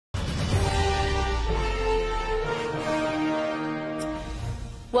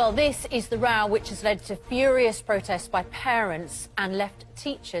Well, this is the row which has led to furious protests by parents and left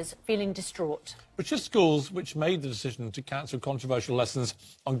teachers feeling distraught. But should schools which made the decision to cancel controversial lessons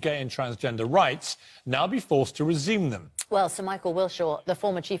on gay and transgender rights now be forced to resume them? Well, Sir Michael Wilshaw, the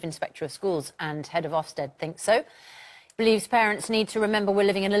former Chief Inspector of Schools and head of Ofsted, thinks so. He believes parents need to remember we're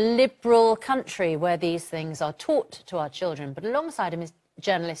living in a liberal country where these things are taught to our children. But alongside him is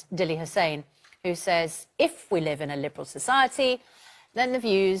journalist Dilly Hussain, who says if we live in a liberal society, then the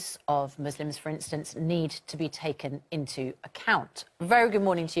views of Muslims, for instance, need to be taken into account. Very good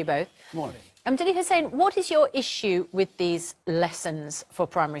morning to you both. Morning. Dilly Hussain, what is your issue with these lessons for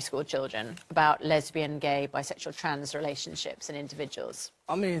primary school children about lesbian, gay, bisexual, trans relationships and individuals?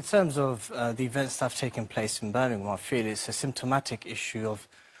 I mean, in terms of the events that have taken place in Birmingham, I feel it's a symptomatic issue of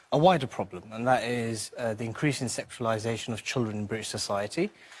a wider problem, and that is the increasing sexualisation of children in British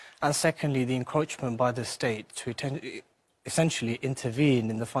society, and secondly, the encroachment by the state to essentially intervene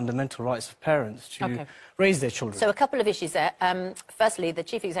in the fundamental rights of parents to raise their children. So a couple of issues there. Firstly, the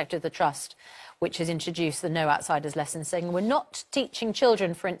Chief Executive of the Trust, which has introduced the No Outsiders lesson, saying we're not teaching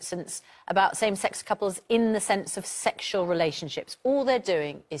children, for instance, about same-sex couples in the sense of sexual relationships. All they're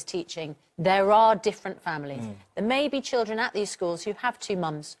doing is teaching there are different families. There may be children at these schools who have two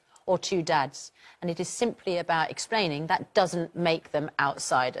mums or two dads, and it is simply about explaining that doesn't make them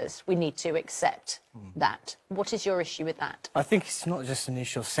outsiders. We need to accept that. What is your issue with that? I think it's not just an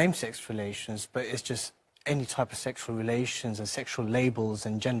issue of same-sex relations, but it's just any type of sexual relations and sexual labels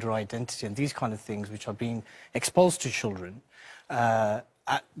and gender identity and these kind of things which are being exposed to children at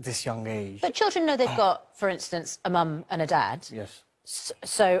this young age. But children know they've got, for instance, a mum and a dad. Yes.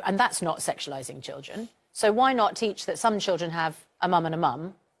 And that's not sexualising children. So why not teach that some children have a mum and a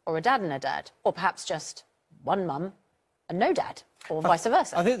mum, or a dad and a dad, or perhaps just one mum and no dad, or vice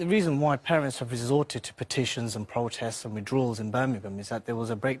versa? I think the reason why parents have resorted to petitions and protests and withdrawals in Birmingham is that there was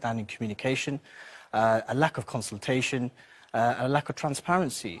a breakdown in communication, a lack of consultation, a lack of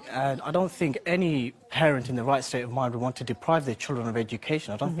transparency. And I don't think any parent in the right state of mind would want to deprive their children of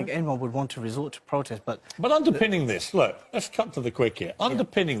education. I don't think anyone would want to resort to protest. But underpinning this, look, let's cut to the quick here.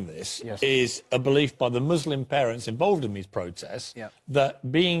 Underpinning this is a belief by the Muslim parents involved in these protests that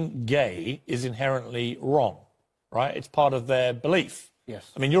being gay is inherently wrong, right? It's part of their belief.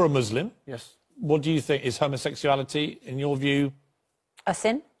 Yes. I mean, you're a Muslim. Yes. What do you think? Is homosexuality, in your view, a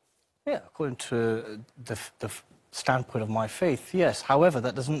sin? Yeah, according to the standpoint of my faith, yes. However,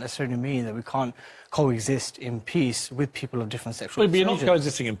 that doesn't necessarily mean that we can't coexist in peace with people of different sexual But you're not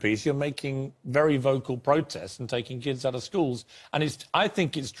coexisting in peace. You're making very vocal protests and taking kids out of schools. And I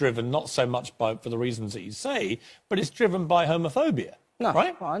think it's driven not so much for the reasons that you say, but it's driven by homophobia. No,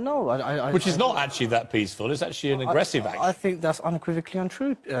 right? I know. Which is not actually that peaceful. It's actually an aggressive act. I think that's unequivocally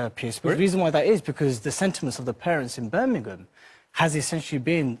untrue, Piers. But the reason why that is because the sentiments of the parents in Birmingham has essentially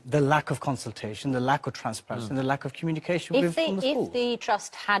been the lack of consultation, the lack of transparency and the lack of communication from the schools. If the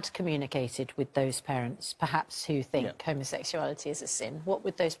Trust had communicated with those parents, perhaps who think homosexuality is a sin, what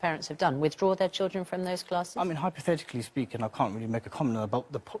would those parents have done? Withdraw their children from those classes? I mean, hypothetically speaking, I can't really make a comment about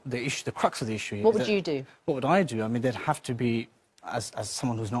the issue, the crux of the issue. What would you do? What would I do? I mean, there'd have to be, as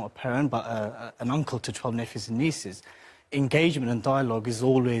someone who's not a parent, but an uncle to 12 nephews and nieces, engagement and dialogue is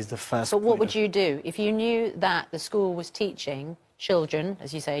always the first. But what would you do if you knew that the school was teaching children,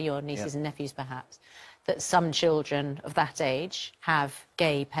 as you say, your nieces and nephews perhaps, that some children of that age have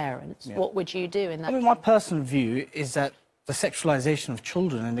gay parents? What would you do in that case? My personal view is that the sexualisation of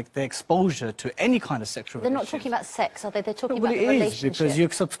children and the exposure to any kind of sexual They're not talking about sex, are they? They're talking about the relationship. It is, because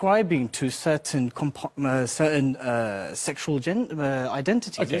you're subscribing to certain sexual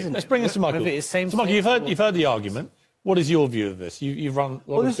identities, isn't it? Let's bring this to Michael. So, Michael, you've heard the argument. What is your view of this? You've run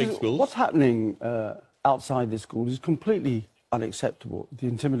a lot of big schools. What's happening outside the school is completely unacceptable. The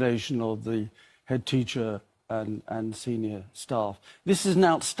intimidation of the head teacher and senior staff. This is an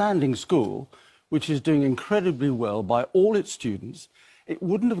outstanding school which is doing incredibly well by all its students. It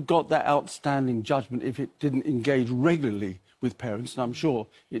wouldn't have got that outstanding judgment if it didn't engage regularly with parents, and I'm sure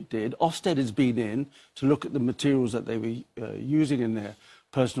it did. Ofsted has been in to look at the materials that they were using in their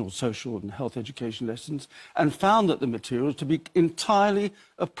personal, social and health education lessons, and found that the materials to be entirely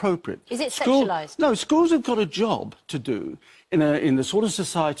appropriate. Is it sexualised? No, schools have got a job to do in the sort of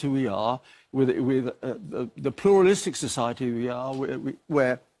society we are, with the pluralistic society we are,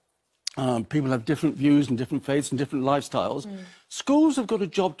 where people have different views and different faiths and different lifestyles. Schools have got a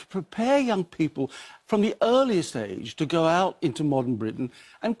job to prepare young people from the earliest age to go out into modern Britain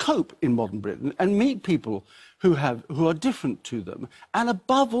and cope in modern Britain and meet people who are different to them, and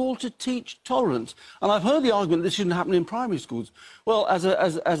above all to teach tolerance. And I've heard the argument this shouldn't happen in primary schools. Well, as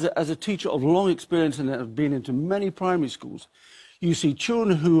a teacher of long experience and have been into many primary schools, you see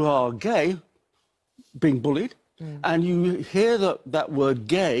children who are gay being bullied, and you hear that word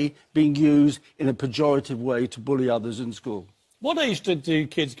gay being used in a pejorative way to bully others in school. What age do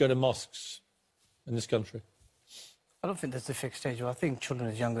kids go to mosques in this country? I don't think there's a fixed age. I think children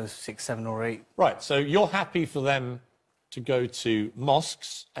as young as 6, 7 or 8. Right, so you're happy for them to go to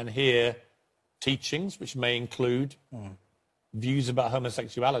mosques and hear teachings, which may include views about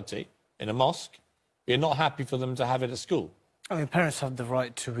homosexuality in a mosque. You're not happy for them to have it at school. I mean, parents have the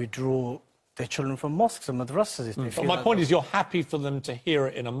right to withdraw their children from mosques and madrasas if they feel. But my point is, you're happy for them to hear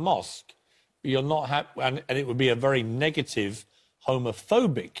it in a mosque, but you're not happy, and it would be a very negative,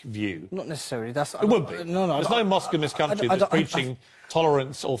 homophobic view. Not necessarily. It would be. No, There's no mosque in this country that's preaching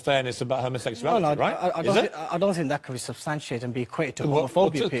tolerance or fairness about homosexuality, right? I don't think that can be substantiated and be equated to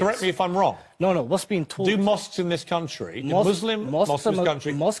homophobia. Correct me if I'm wrong. No, what's being taught... Do mosques in this country, Muslim mosques in this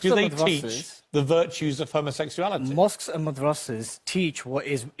country, do they teach the virtues of homosexuality? Mosques and madrasas teach what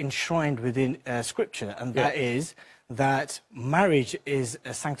is enshrined within Scripture, and that is that marriage is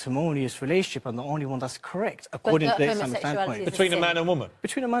a sanctimonious relationship and the only one that's correct, according to the Islamic standpoint. Between a man and a woman?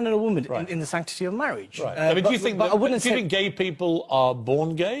 Between a man and a woman, in the sanctity of marriage. Right. Do you think gay people are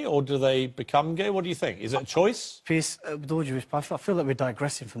born gay, or do they become gay? What do you think? Is it a choice? Please, with all due respect, I feel that we're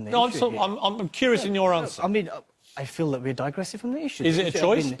digressing from the issue. No, I'm curious in your answer. I mean, I feel that we're digressing from the issue. Is it a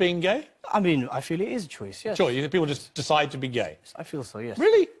choice, being gay? I mean, I feel it is a choice, yes. Sure, people just decide to be gay? I feel so, yes.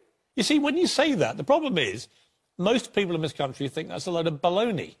 Really? You see, when you say that, the problem is, most people in this country think that's a load of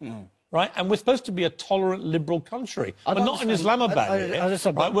baloney, right? And we're supposed to be a tolerant, liberal country. We're not in Islamabad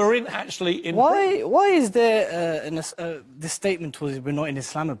here, right? We're actually in... Why is there this statement towards we're not in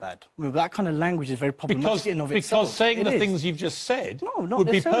Islamabad? Well, that kind of language is very problematic in of itself. Because saying the things you've just said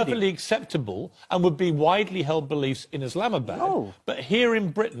would be perfectly acceptable and would be widely held beliefs in Islamabad. No. But here in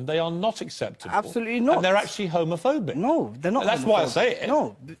Britain, they are not acceptable. Absolutely not. And they're actually homophobic. No, they're not. That's why I say it.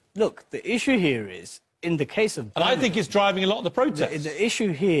 No, look, the issue here is, in the case of Birmingham, and I think it's driving a lot of the protests. The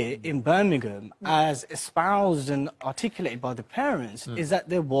issue here in Birmingham, as espoused and articulated by the parents, is that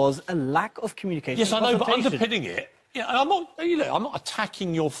there was a lack of communication. Yes, I know, but underpinning it, I'm not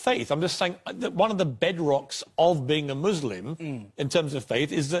attacking your faith. I'm just saying that one of the bedrocks of being a Muslim, in terms of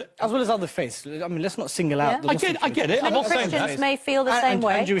faith, is that... As well as other faiths. I mean, let's not single out... I get it. I'm not saying that. Christians may feel the same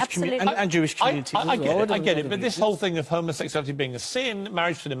way. And Jewish communities I get it. But this whole thing of homosexuality being a sin,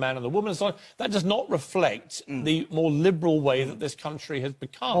 marriage between a man and a woman and so on, that does not reflect the more liberal way that this country has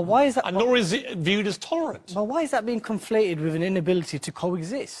become. Well, why is that... And nor is it viewed as tolerant. Well, why is that being conflated with an inability to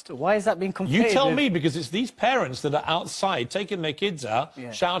coexist? Why is that being conflated You tell me, because it's these parents that are outside taking their kids out,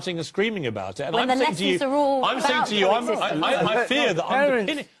 shouting and screaming about it. And when I'm saying to you, I fear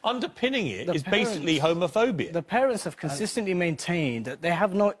that underpinning it is basically homophobia. The parents have consistently maintained that they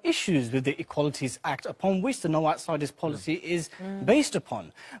have no issues with the Equalities Act, upon which the No Outsiders policy is based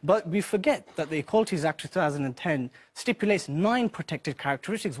upon. But we forget that the Equalities Act 2010 stipulates 9 protected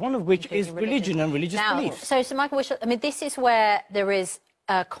characteristics, one of which is religion and religious belief. So Michael, I mean, this is where there is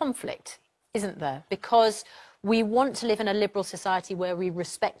conflict, isn't there? Because we want to live in a liberal society where we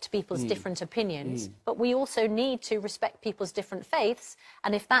respect people's different opinions, but we also need to respect people's different faiths.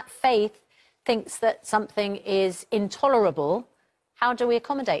 And if that faith thinks that something is intolerable, how do we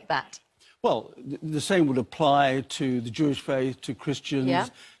accommodate that? Well, the same would apply to the Jewish faith, to Christians,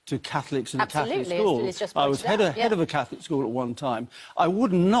 to Catholics in a Catholic school. I was head of a Catholic school at one time. I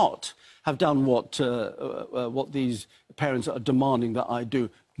would not have done what these parents are demanding that I do,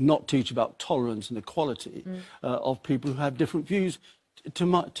 not teach about tolerance and equality of people who have different views to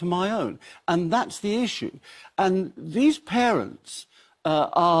my own. And that's the issue. And these parents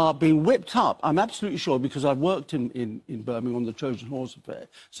are being whipped up, I'm absolutely sure, because I've worked in Birmingham on the Trojan Horse affair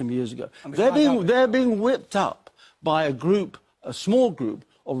some years ago. They're being whipped up by a small group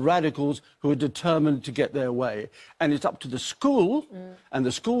of radicals who are determined to get their way. And it's up to the school and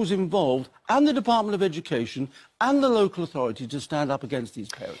the schools involved and the Department of Education and the local authority to stand up against these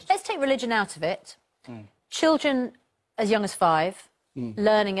parents. Let's take religion out of it. Children as young as 5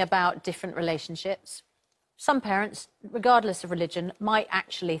 learning about different relationships. Some parents, regardless of religion, might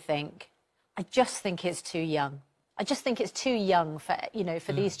actually think, I just think it's too young. I just think it's too young for,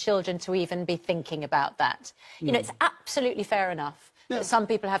 for these children to even be thinking about that. It's absolutely fair enough. Some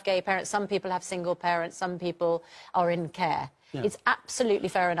people have gay parents, some people have single parents, some people are in care. It's absolutely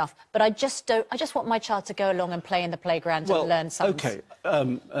fair enough. But I just want my child to go along and play in the playground and learn something.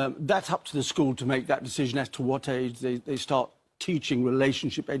 OK, that's up to the school to make that decision as to what age they start teaching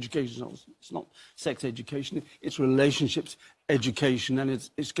relationship education. It's not sex education, it's relationships education, and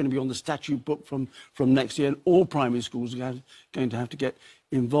it's going to be on the statute book from next year, and all primary schools are going to have to get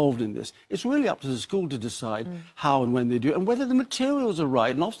involved in this. It's really up to the school to decide how and when they do it, and whether the materials are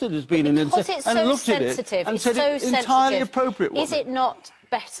right. And Ofsted has been in and looked at it and said it's entirely appropriate. Is it not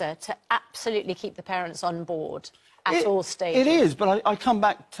better to absolutely keep the parents on board at all stages? It is, but I come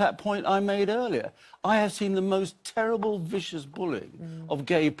back to that point I made earlier. I have seen the most terrible, vicious bullying of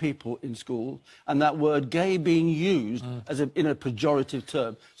gay people in school, and that word gay being used as in a pejorative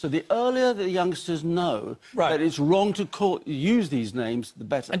term. So the earlier the youngsters know that it's wrong to use these names, the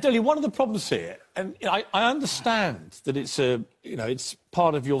better. And Dilly, one of the problems here, and I understand that it's it's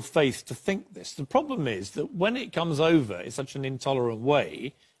part of your faith to think this. The problem is that when it comes over in such an intolerant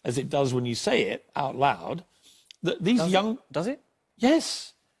way, as it does when you say it out loud, that these Does it?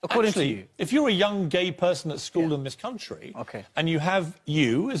 Yes. According Actually, to you? if you're a young gay person at school in this country, and you have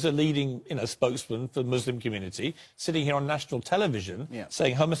as a leading, spokesman for the Muslim community, sitting here on national television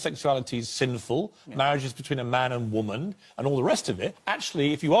saying homosexuality is sinful, marriage is between a man and woman, and all the rest of it,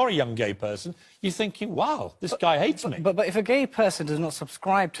 actually, if you are a young gay person, you're thinking, wow, this guy hates me. But if a gay person does not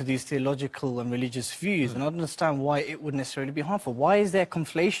subscribe to these theological and religious views, then I don't understand why it would necessarily be harmful. Why is there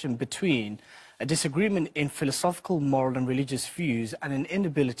conflation between a disagreement in philosophical, moral and religious views and an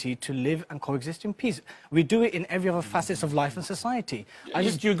inability to live and coexist in peace? We do it in every other facet of life and society. Do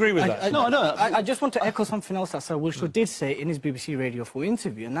you agree with that? No. I just want to echo something else that Sir Wilshaw did say in his BBC Radio 4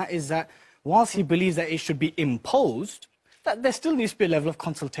 interview, and that is that whilst he believes that it should be imposed, that there still needs to be a level of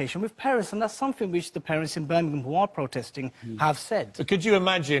consultation with parents, and that's something which the parents in Birmingham who are protesting have said. But could you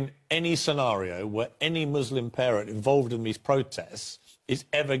imagine any scenario where any Muslim parent involved in these protests is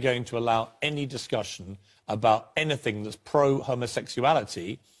ever going to allow any discussion about anything that's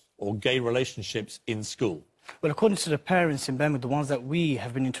pro-homosexuality or gay relationships in school? Well, according to the parents in Birmingham, the ones that we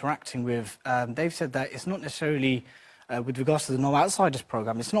have been interacting with, they've said that it's not necessarily, with regards to the No Outsiders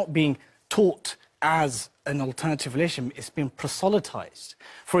programme, it's not being taught as an alternative relationship, it's been proselytised.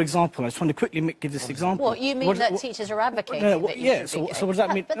 For example, I just want to quickly give this example. What, you mean that teachers are advocating that you should be so what does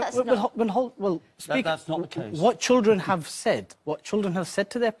that mean? But that's that's not the case. What children have said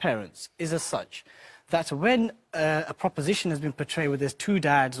to their parents is as such that when a proposition has been portrayed where there's two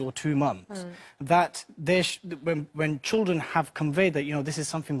dads or two mums, that when children have conveyed that, this is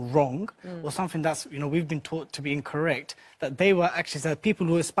something wrong or something that's, we've been taught to be incorrect, that they were actually, that people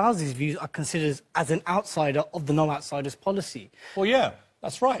who espouse these views are considered as an outsider of the No Outsiders policy. Well, yeah.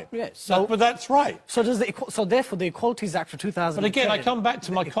 That's right. Yeah, but that's right. So therefore, the Equalities Act of 2010... But again, I come back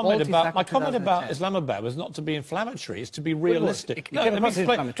to my comment about Islamabad was not to be inflammatory, it's to be realistic. Let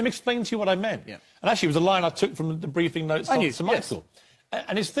me explain to you what I meant. Yeah. And actually, it was a line I took from the briefing notes from Sir Michael. Yes.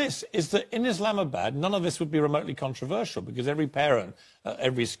 And it's that in Islamabad, none of this would be remotely controversial because every parent at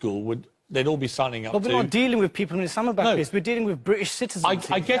every school they'd all be signing up to... But we're not dealing with people in Islamabad, We're dealing with British citizens.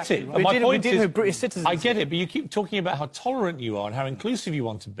 I get it. Right? We're dealing with British citizens. I get it, but you keep talking about how tolerant you are and how inclusive you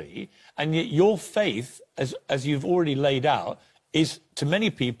want to be, and yet your faith, as you've already laid out, is, to many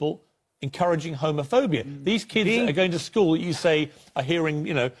people, encouraging homophobia. These kids that are going to school, you say, are hearing,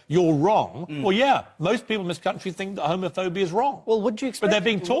 you're wrong. Well, yeah, most people in this country think that homophobia is wrong. Well, what do you expect? But they're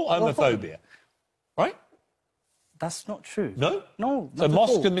being taught homophobia, right? That's not true. No? No. So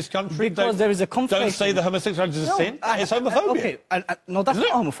mosques in this country don't say that homosexuality is a sin? It's homophobia. Okay, no, that's not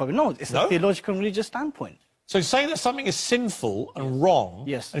homophobia. No, it's a theological and religious standpoint. So saying that something is sinful and wrong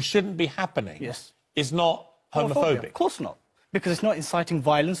and shouldn't be happening is not homophobic? Of course not. Because it's not inciting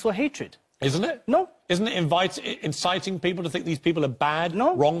violence or hatred. Isn't it? No. Isn't it inciting people to think these people are bad,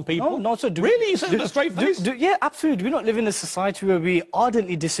 no, wrong people? No, so really? You said that straight face? Yeah, absolutely. Do we not live in a society where we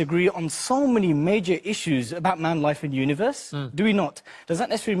ardently disagree on so many major issues about man, life and universe? Do we not? Does that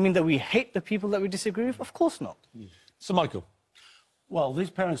necessarily mean that we hate the people that we disagree with? Of course not. Sir Michael. Well, these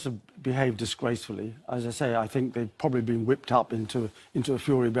parents have behaved disgracefully. As I say, I think they've probably been whipped up into a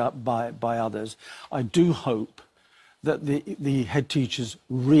fury by others. I do hope that the head teachers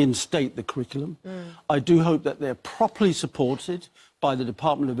reinstate the curriculum. I do hope that they're properly supported by the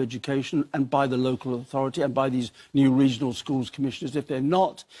Department of Education and by the local authority and by these new regional schools commissioners. If they're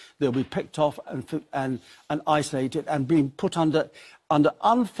not, they'll be picked off and isolated and being put under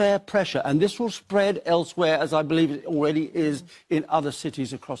unfair pressure. And this will spread elsewhere, as I believe it already is in other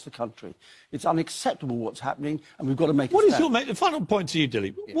cities across the country. It's unacceptable what's happening, and we've got to make it stand. The final point to you,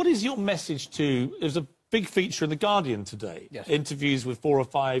 Dilly. Yeah. What is your message to... There's a big feature in The Guardian today, interviews with 4 or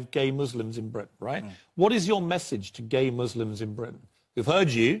 5 gay Muslims in Britain, right? What is your message to gay Muslims in Britain? We've heard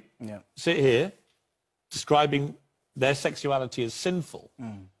you sit here describing their sexuality as sinful,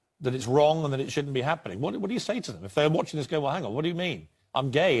 that it's wrong and that it shouldn't be happening. What do you say to them? If they're watching this, go, well, hang on, what do you mean? I'm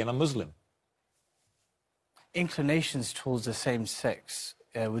gay and I'm Muslim. Inclinations towards the same sex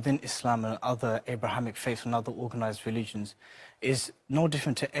within Islam and other Abrahamic faiths and other organised religions is no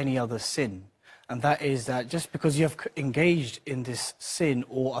different to any other sin. And that is that just because you have engaged in this sin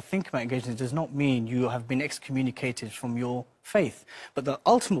or are thinking about engaging, does not mean you have been excommunicated from your faith. But the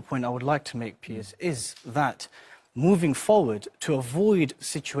ultimate point I would like to make, Piers, is that moving forward, to avoid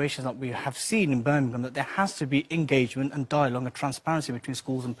situations that we have seen in Birmingham, that there has to be engagement and dialogue and transparency between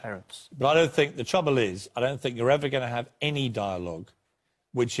schools and parents. But I don't think, the trouble is, I don't think you're ever going to have any dialogue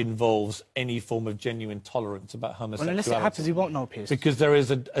which involves any form of genuine tolerance about homosexuality. Well, unless it happens, you won't know, Piers. Because there is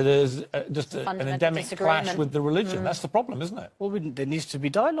just an endemic clash with the religion. That's the problem, isn't it? Well, there needs to be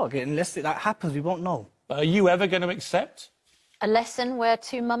dialogue. Unless that happens, we won't know. But are you ever going to accept a lesson where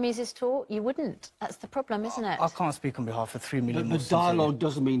two mummies is taught? You wouldn't. That's the problem, isn't it? I can't speak on behalf of 3 million Muslims. The dialogue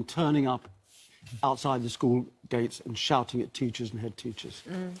doesn't mean turning up outside the school gates and shouting at teachers and head teachers.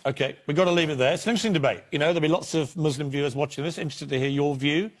 OK, we've got to leave it there. It's an interesting debate. You know, there'll be lots of Muslim viewers watching this, interested to hear your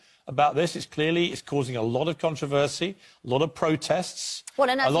view about this. It's causing a lot of controversy, a lot of protests. Well,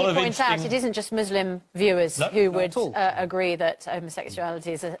 and as you point out, it isn't just Muslim viewers who would agree that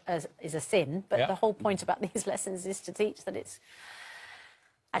homosexuality is a sin, but the whole point about these lessons is to teach that it's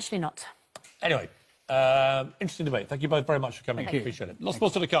actually not. Anyway, interesting debate. Thank you both very much for coming. I appreciate it. Lots more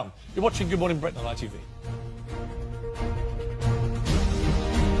to come. You're watching Good Morning Britain on ITV.